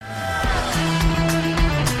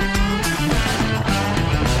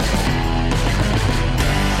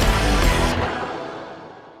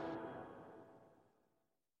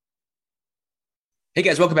Hey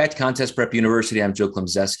guys, welcome back to Contest Prep University. I'm Joe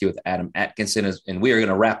Klemczewski with Adam Atkinson, and we are going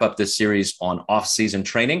to wrap up this series on off-season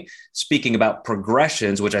training, speaking about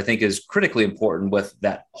progressions, which I think is critically important with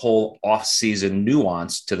that whole off-season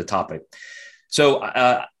nuance to the topic. So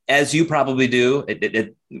as you probably do,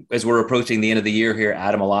 as we're approaching the end of the year here,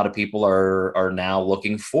 Adam, a lot of people are now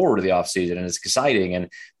looking forward to the offseason, and it's exciting. And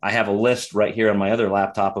I have a list right here on my other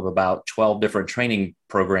laptop of about 12 different training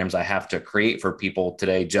programs I have to create for people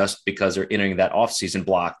today just because they're entering that off-season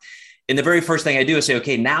block. And the very first thing I do is say,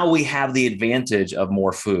 okay, now we have the advantage of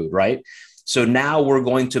more food, right? So now we're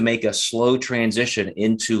going to make a slow transition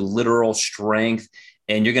into literal strength,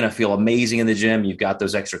 and you're going to feel amazing in the gym. You've got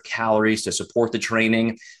those extra calories to support the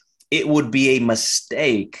training. It would be a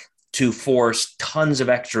mistake to force tons of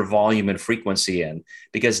extra volume and frequency in,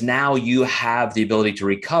 because now you have the ability to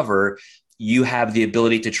recover. You have the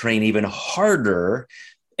ability to train even harder.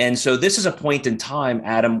 And so this is a point in time,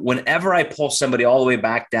 Adam, whenever I pull somebody all the way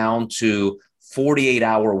back down to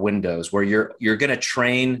 48-hour windows where you're going to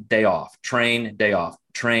train day off, train day off,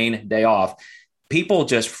 train day off, people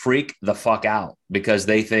just freak the fuck out because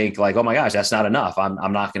they think like, oh my gosh, that's not enough.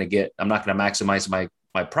 I'm not going to maximize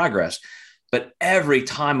my progress. But every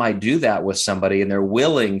time I do that with somebody and they're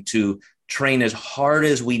willing to train as hard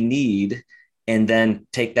as we need and then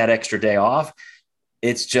take that extra day off,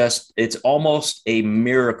 it's almost a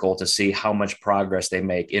miracle to see how much progress they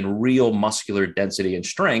make in real muscular density and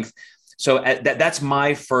strength. So that's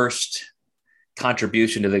my first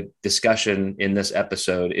contribution to the discussion in this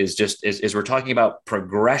episode is just as we're talking about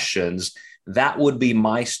progressions, that would be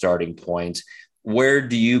my starting point. Where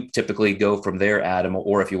do you typically go from there, Adam?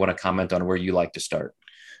 Or if you want to comment on where you like to start.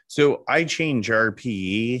 So I change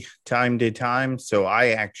RPE time to time. So I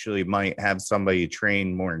actually might have somebody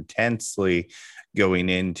train more intensely going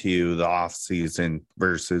into the off season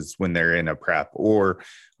versus when they're in a prep, or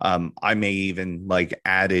I may even like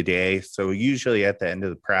add a day. So usually at the end of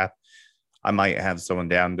the prep, I might have someone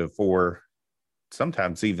down to 4,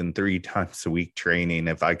 sometimes even 3 times a week training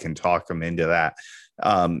if I can talk them into that.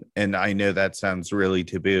 And I know that sounds really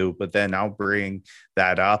taboo, but then I'll bring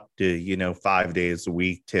that up to, 5 days a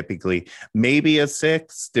week, typically, maybe a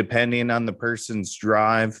 6, depending on the person's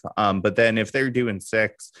drive. But then if they're doing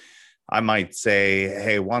 6, I might say,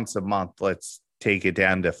 hey, once a month, let's take it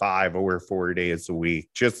down to 5 or 4 days a week.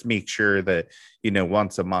 Just make sure that,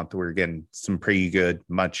 once a month, we're getting some pretty good,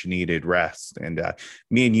 much needed rest. And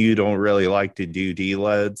me and you don't really like to do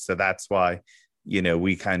deloads. So that's why,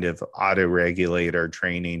 we kind of auto-regulate our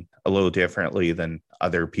training a little differently than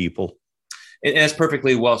other people. And that's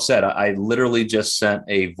perfectly well said. I literally just sent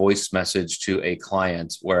a voice message to a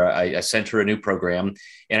client where I sent her a new program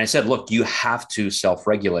and I said, look, you have to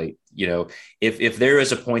self-regulate. If there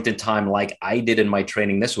is a point in time like I did in my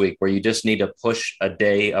training this week where you just need to push a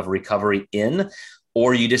day of recovery in,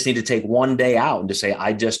 or you just need to take one day out and just say,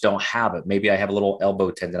 I just don't have it. Maybe I have a little elbow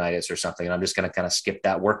tendonitis or something, and I'm just going to kind of skip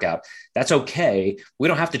that workout. That's okay. We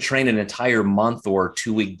don't have to train an entire month or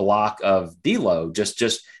 2-week block of deload.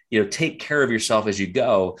 Just take care of yourself as you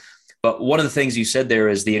go. But one of the things you said there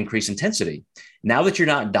is the increased intensity. Now that you're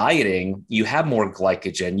not dieting, you have more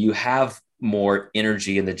glycogen, you have more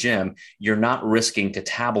energy in the gym, you're not risking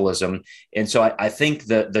catabolism. And so I think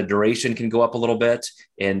that the duration can go up a little bit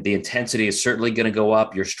and the intensity is certainly going to go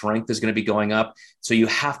up. Your strength is going to be going up. So you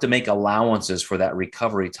have to make allowances for that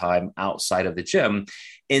recovery time outside of the gym.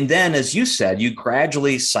 And then, as you said, you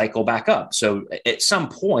gradually cycle back up. So at some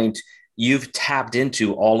point, you've tapped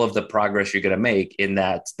into all of the progress you're going to make in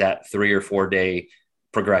that 3 or 4 day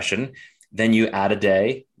progression. Then you add a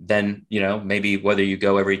day, then, maybe whether you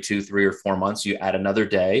go every 2, 3, or 4 months, you add another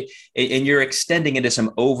day and you're extending into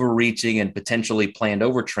some overreaching and potentially planned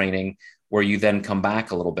overtraining where you then come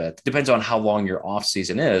back a little bit. Depends on how long your off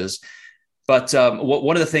season is. But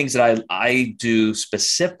one of the things that I do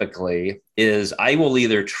specifically is I will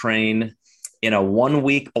either train in a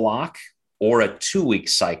 1-week block or a 2-week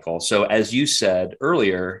cycle. So as you said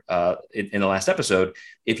earlier in the last episode,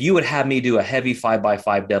 if you would have me do a heavy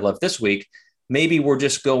 5x5 deadlift this week, maybe we're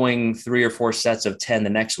just going 3 or 4 sets of 10 the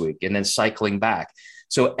next week and then cycling back.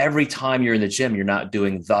 So every time you're in the gym, you're not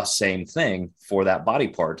doing the same thing for that body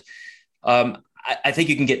part. I think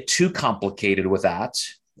you can get too complicated with that.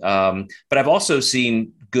 But I've also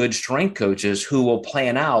seen good strength coaches who will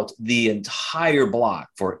plan out the entire block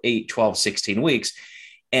for 8, 12, 16 weeks.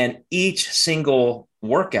 And each single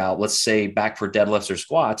workout, let's say back for deadlifts or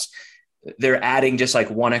squats, they're adding just like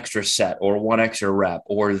one extra set or one extra rep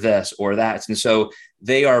or this or that. And so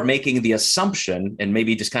they are making the assumption and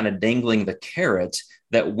maybe just kind of dangling the carrot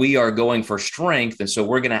that we are going for strength. And so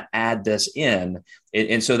we're going to add this in.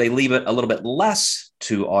 And so they leave it a little bit less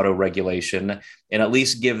to auto regulation and at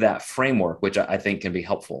least give that framework, which I think can be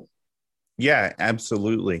helpful. Yeah,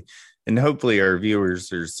 absolutely. And hopefully our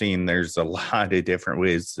viewers are seeing there's a lot of different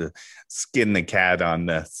ways to skin the cat on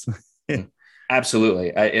this.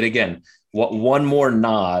 Absolutely. And again, one more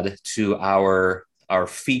nod to our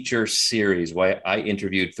feature series, why I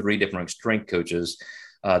interviewed 3 different strength coaches.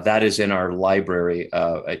 That is in our library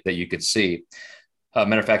that you could see.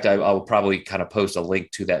 Matter of fact, I will probably kind of post a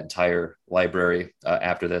link to that entire library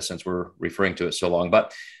after this, since we're referring to it so long.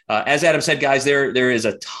 But as Adam said, guys, there is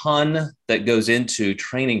a ton that goes into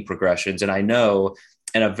training progressions. And I know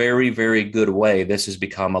in a very, very good way, this has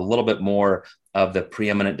become a little bit more of the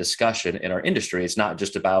preeminent discussion in our industry. It's not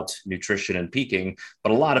just about nutrition and peaking,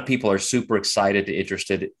 but a lot of people are super excited and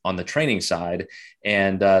interested on the training side.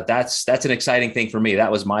 And that's an exciting thing for me.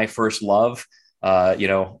 That was my first love.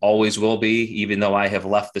 Always will be, even though I have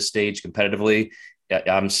left the stage competitively.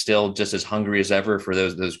 I'm still just as hungry as ever for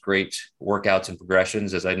those great workouts and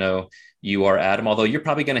progressions, as I know you are, Adam, although you're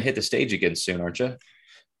probably going to hit the stage again soon, aren't you?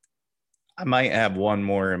 I might have one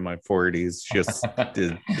more in my 40s just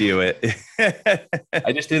to do it.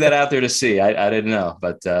 I just threw that out there to see. I didn't know,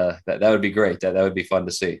 but that would be great. That would be fun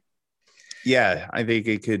to see. Yeah, I think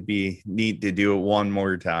it could be neat to do it one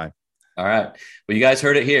more time. All right. Well, you guys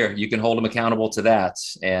heard it here. You can hold them accountable to that.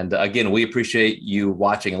 And again, we appreciate you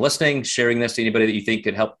watching and listening, sharing this to anybody that you think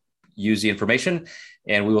could help use the information.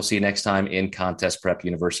 And we will see you next time in Contest Prep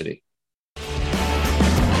University.